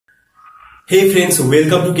Hey friends,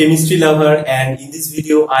 welcome to Chemistry Lover, and in this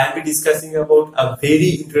video I will be discussing about a very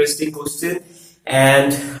interesting question,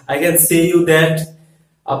 and I can say you that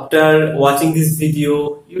after watching this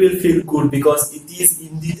video you will feel good because it is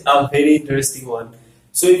indeed a very interesting one.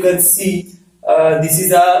 So you can see this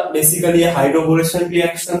is basically a hydroboration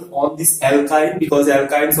reaction on this alkyne, because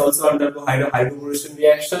alkynes also undergo hydroboration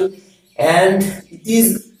reaction, and it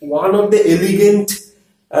is one of the elegant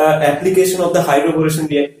application of the hydroboration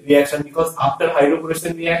reaction, because after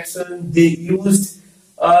hydroboration reaction they used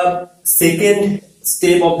a second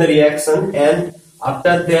step of the reaction, and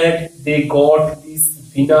after that they got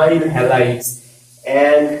these vinyl halides.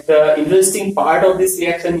 And the interesting part of this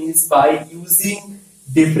reaction is by using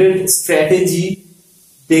different strategy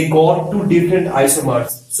they got two different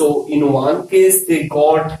isomers. So in one case they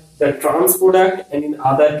got the trans product, and in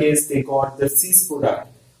other case they got the cis product.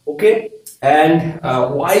 Okay, and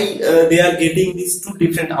why they are getting these two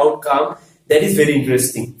different outcome, that is very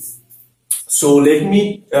interesting. So let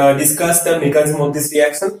me discuss the mechanism of this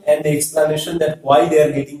reaction and the explanation that why they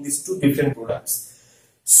are getting these two different products.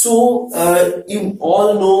 So you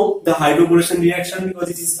all know the hydroboration reaction because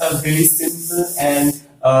it is a very simple and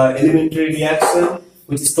elementary reaction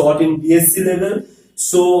which is taught in BSc level.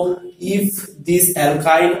 So if this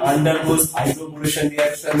alkyne undergoes hydroboration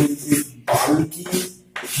reaction with this bulky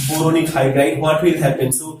boronic hydride, what will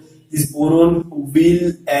happen? So this boron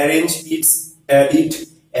will arrange it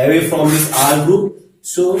away from this R group.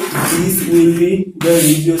 So this will be the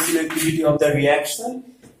regioselectivity of the reaction,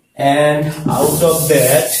 and out of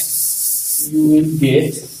that you will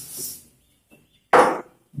get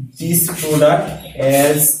this product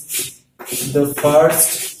as the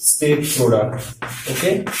first step product.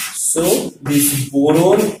 Okay, so this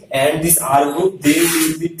boron and this R group, they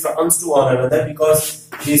will be trans to one another, because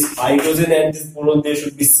this hydrogen and this boron, they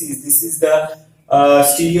should be cis. This is the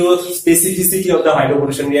stereospecificity of the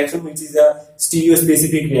hydroboration reaction, which is a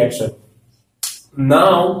stereospecific reaction.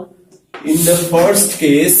 Now in the first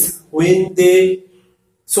case, when they,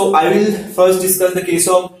 so I will first discuss the case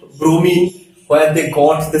of bromine where they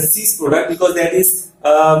got the cis product, because that is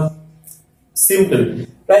simple,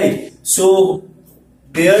 right? So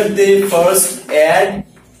there they first add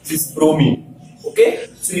this bromine. Okay,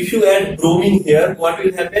 so if you add bromine here, what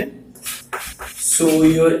will happen? So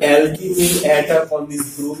your alkene will attack on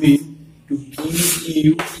this bromine to give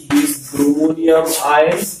you this bromonium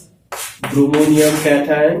ion, bromonium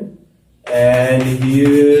cation, and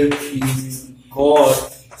here you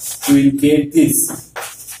will get this.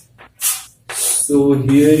 So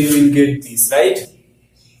here you will get this, right?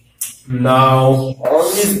 Now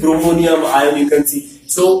on this bromonium ion you can see,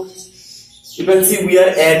 so you can see we are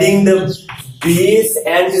adding the base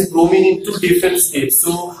and this bromine into different steps.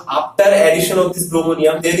 So after addition of this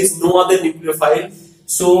bromonium there is no other nucleophile,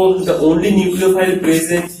 so the only nucleophile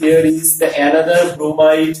present here is the another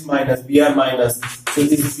bromide minus, Br minus. So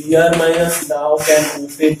this Br minus now can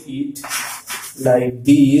open it like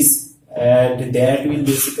this, and that will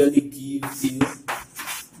basically give you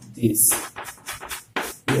this.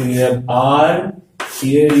 Here you have R,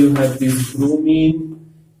 here you have this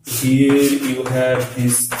bromine, here you have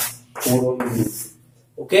this boron group.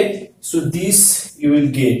 Okay, so this you will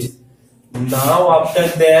get. Now after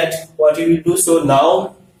that what you will do, so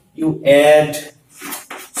now you add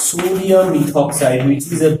sodium methoxide, which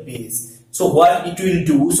is a base. So what it will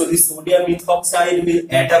do, so this sodium methoxide will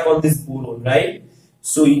attack on this boron, right?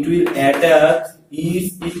 So it will attack,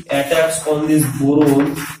 if it attacks on this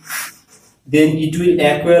boron, then it will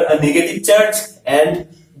acquire a negative charge and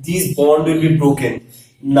this bond will be broken.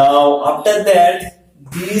 Now after that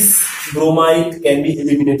this bromide can be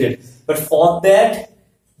eliminated, but for that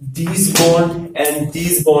this bond and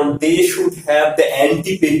this bond, they should have the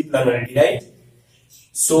anti-periplanarity, right?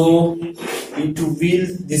 So it will,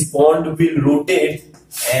 this bond will rotate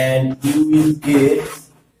and you will get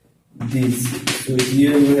this. So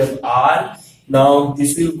here you have R, now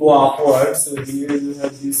this will go upward, so here you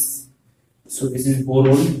have this. So this is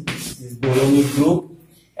boron, this boronic group,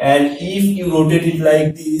 and if you rotate it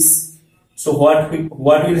like this, so what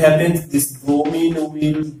will happen? This bromine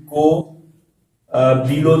will go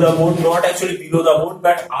below the board, not actually below the board,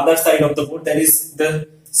 but other side of the board, that is the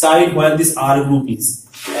side where this R group is.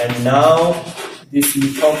 And now this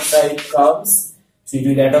methoxide comes, so it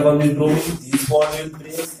will attack on this bromine, this bond will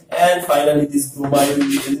break, and finally this bromide will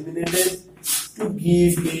be eliminated to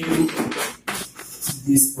give you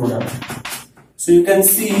this product. So you can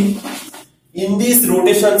see in this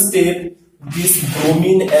rotation step, this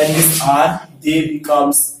bromine and this R, they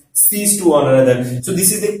becomes cis to one another. So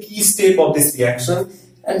this is the key step of this reaction,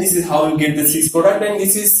 and this is how you get the cis product, and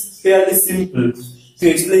this is fairly simple. to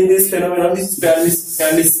explain this phenomenon is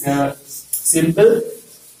fairly simple.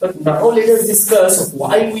 But now let us discuss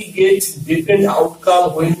why we get different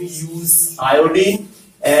outcome when we use iodine.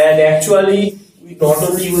 And actually we not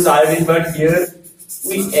only use iodine, but here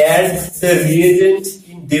we add the reagent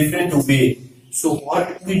in different way. So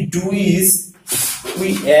what we do is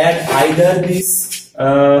we add either this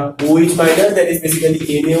OH minus, that is basically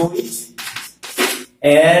NaOH,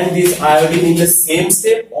 and this iodine in the same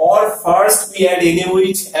step, or first we add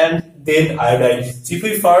NaOH and then iodine. So if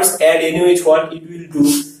we first add NaOH, what it will do?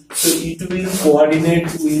 So it will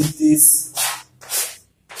coordinate with this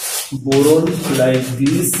boron like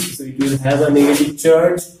this. So it will have a negative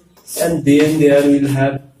charge, and then there will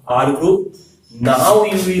have R group. Now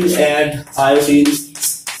you will add iodine.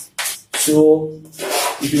 So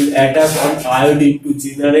it will attack on iodine to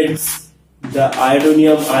generate the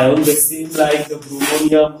iodinium ion, the same like the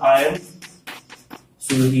bromonium ion.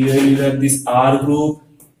 So here you have this R group,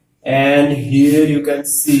 and here you can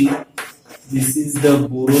see this is the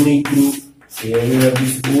boronic group. Here you have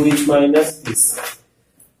this OH minus this.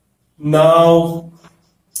 Now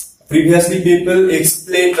previously people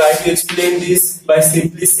try to explain this by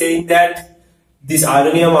simply saying that this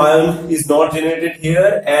iodinium ion is not generated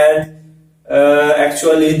here, and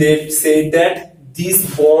actually they said that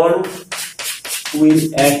this bond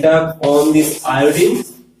will attack on this iodine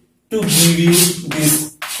to give you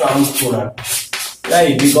this trans product,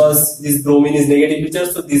 right? Because this bromine is negative charge,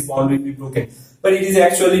 so this bond will be broken. But it is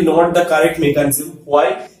actually not the correct mechanism.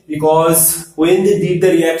 Why? Because when they did the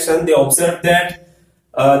reaction, they observed that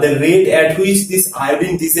the rate at which this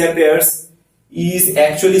iodine disappears is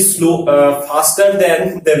actually faster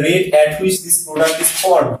than the rate at which this product is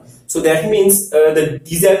formed. So that means the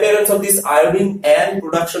disappearance of this iodine and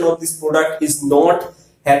production of this product is not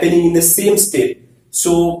happening in the same step.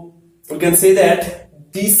 So we can say that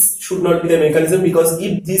this should not be the mechanism, because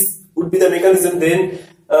if this would be the mechanism, then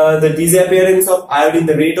the disappearance of iodine,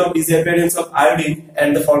 the rate of disappearance of iodine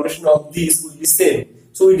and the formation of this would be same.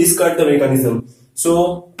 So we discard the mechanism.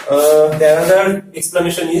 So the another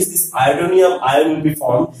explanation is this iodinium ion will be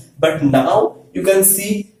formed, but now you can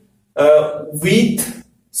see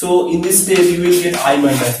so in this stage you will get I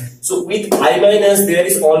minus. So with I minus there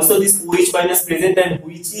is also this OH minus present, and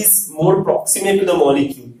which is more proximate to the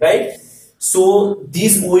molecule, right? So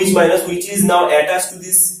this OH minus, which is now attached to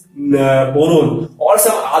this boron or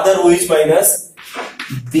some other OH minus,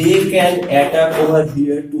 they can attack over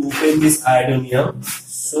here to open this iodinium.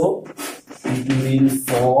 So it will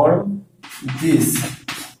form this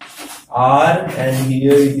R, and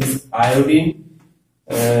here it is iodine.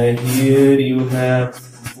 Here you have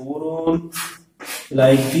boron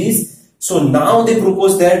like this. So now they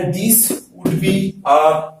propose that this would be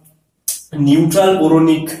a neutral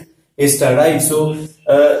boronic ester, right? So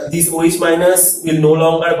this OH minus will no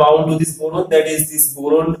longer bound to this boron, that is this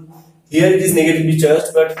boron. Here it is negatively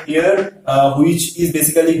charged, but here which is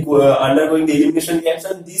basically undergoing the elimination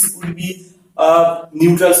reaction, this would be a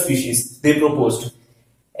neutral species they proposed.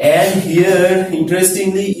 And here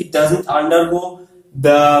interestingly it doesn't undergo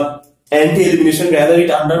the anti-elimination, rather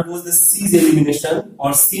it undergoes the cis elimination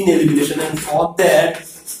or syn elimination, and for that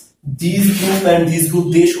this group and this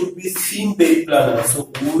group, they should be syn periplanar.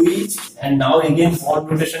 So OH, and now again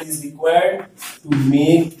bond rotation is required to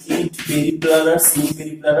make it periplanar, syn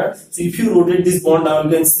periplanar. So if you rotate this bond now, you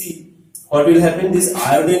can see what will happen. This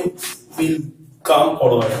iodine will come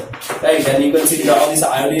forward, right? And you can see now this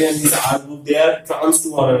iodine and this R group, they are trans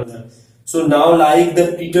to one another. So now like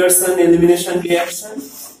the Peterson elimination reaction,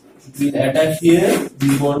 it will attack here,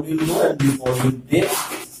 this bond will go and this bond will break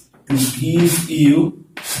to give you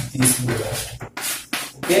this product.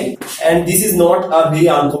 Okay, and this is not a very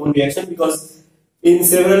uncommon reaction, because in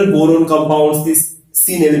several boron compounds this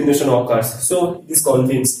syn elimination occurs. So it is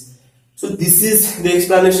convinced. So this is the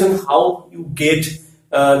explanation how you get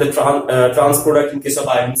the trans product in case of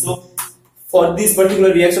iodine. So for this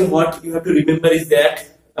particular reaction, what you have to remember is that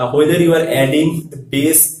whether you are adding the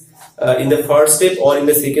base in the first step or in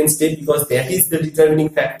the second step, because that is the determining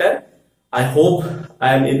factor. I hope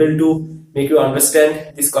I am able to make you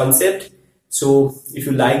understand this concept. So if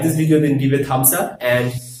you like this video, then give a thumbs up, and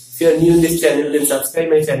if you are new in this channel, then subscribe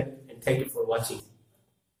my channel, and thank you for watching.